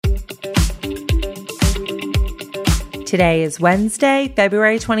Today is Wednesday,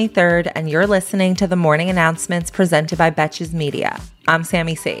 February 23rd, and you're listening to the morning announcements presented by Betches Media. I'm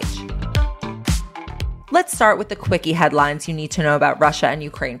Sammy Sage. Let's start with the quickie headlines you need to know about Russia and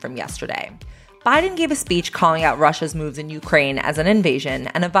Ukraine from yesterday. Biden gave a speech calling out Russia's moves in Ukraine as an invasion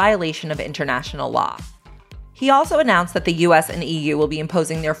and a violation of international law. He also announced that the US and EU will be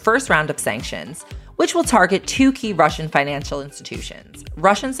imposing their first round of sanctions, which will target two key Russian financial institutions,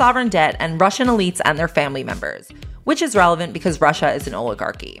 Russian sovereign debt and Russian elites and their family members, which is relevant because Russia is an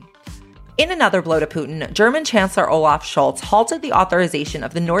oligarchy. In another blow to Putin, German Chancellor Olaf Scholz halted the authorization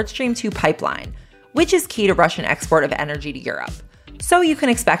of the Nord Stream 2 pipeline, which is key to Russian export of energy to Europe. So you can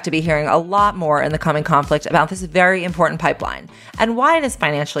expect to be hearing a lot more in the coming conflict about this very important pipeline and why it is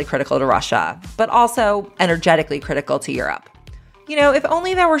financially critical to Russia, but also energetically critical to Europe. You know, if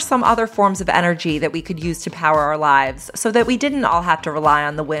only there were some other forms of energy that we could use to power our lives so that we didn't all have to rely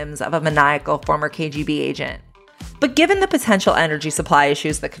on the whims of a maniacal former KGB agent. But given the potential energy supply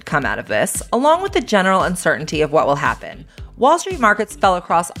issues that could come out of this, along with the general uncertainty of what will happen, Wall Street markets fell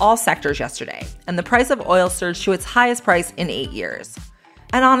across all sectors yesterday, and the price of oil surged to its highest price in 8 years.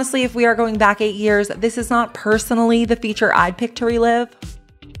 And honestly, if we are going back 8 years, this is not personally the feature I'd pick to relive.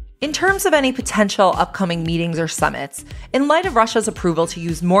 In terms of any potential upcoming meetings or summits, in light of Russia's approval to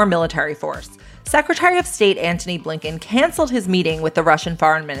use more military force, Secretary of State Antony Blinken canceled his meeting with the Russian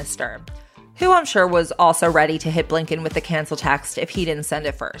foreign minister, who I'm sure was also ready to hit Blinken with the cancel text if he didn't send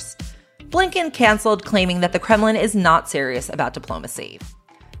it first. Blinken canceled, claiming that the Kremlin is not serious about diplomacy.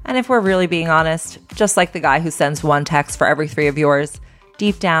 And if we're really being honest, just like the guy who sends one text for every 3 of yours,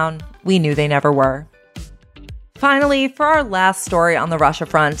 deep down, we knew they never were. Finally, for our last story on the Russia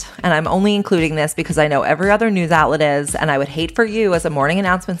front, and I'm only including this because I know every other news outlet is, and I would hate for you as a morning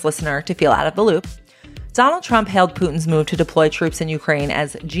announcements listener to feel out of the loop, Donald Trump hailed Putin's move to deploy troops in Ukraine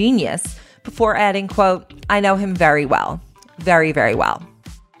as genius, before adding, quote, "I know him very well. Very, very well.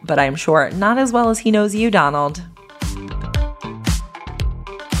 But I'm sure not as well as he knows you, Donald."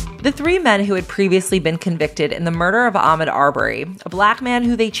 The 3 men who had previously been convicted in the murder of Ahmaud Arbery, a black man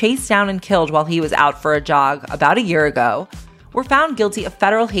who they chased down and killed while he was out for a jog about a year ago, were found guilty of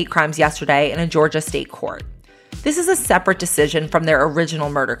federal hate crimes yesterday in a Georgia state court. This is a separate decision from their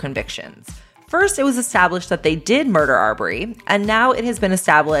original murder convictions. First, it was established that they did murder Arbery, and now it has been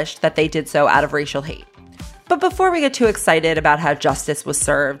established that they did so out of racial hate. But before we get too excited about how justice was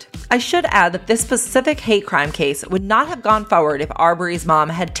served, I should add that this specific hate crime case would not have gone forward if Arbery's mom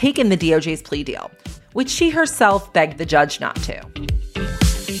had taken the DOJ's plea deal, which she herself begged the judge not to.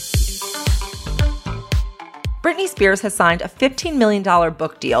 Britney Spears has signed a $15 million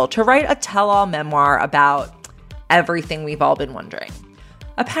book deal to write a tell-all memoir about everything we've all been wondering.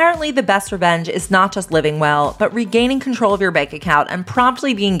 Apparently, the best revenge is not just living well, but regaining control of your bank account and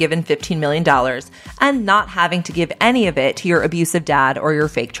promptly being given $15 million and not having to give any of it to your abusive dad or your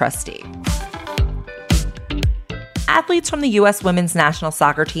fake trustee. Athletes from the U.S. women's national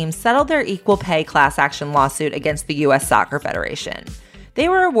soccer team settled their equal pay class action lawsuit against the U.S. Soccer Federation. They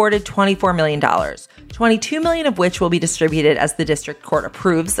were awarded $24 million, $22 million of which will be distributed as the district court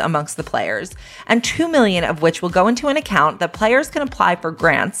approves amongst the players, and $2 million of which will go into an account that players can apply for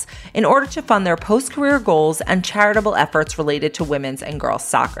grants in order to fund their post-career goals and charitable efforts related to women's and girls'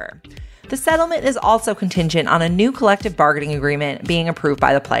 soccer. The settlement is also contingent on a new collective bargaining agreement being approved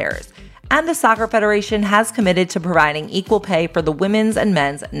by the players, and the Soccer Federation has committed to providing equal pay for the women's and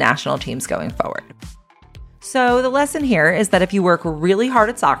men's national teams going forward. So the lesson here is that if you work really hard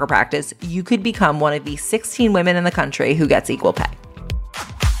at soccer practice, you could become one of the 16 women in the country who gets equal pay.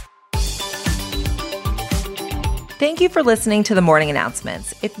 Thank you for listening to the morning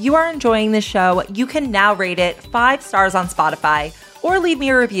announcements. If you are enjoying this show, you can now rate it 5 stars on Spotify or leave me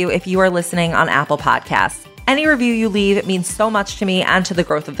a review if you are listening on Apple Podcasts. Any review you leave means so much to me and to the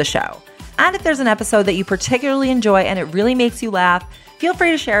growth of the show. And if there's an episode that you particularly enjoy and it really makes you laugh, feel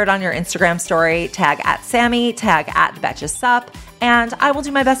free to share it on your Instagram story, tag @Sammy, tag @BetchesSup, and I will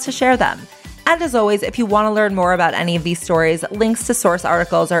do my best to share them. And as always, if you want to learn more about any of these stories, links to source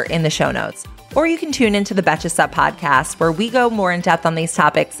articles are in the show notes. Or you can tune into the Betches Sup podcast, where we go more in depth on these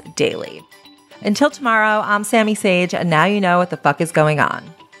topics daily. Until tomorrow, I'm Sammy Sage, and now you know what the fuck is going on.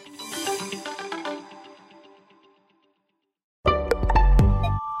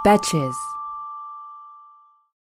 Betches.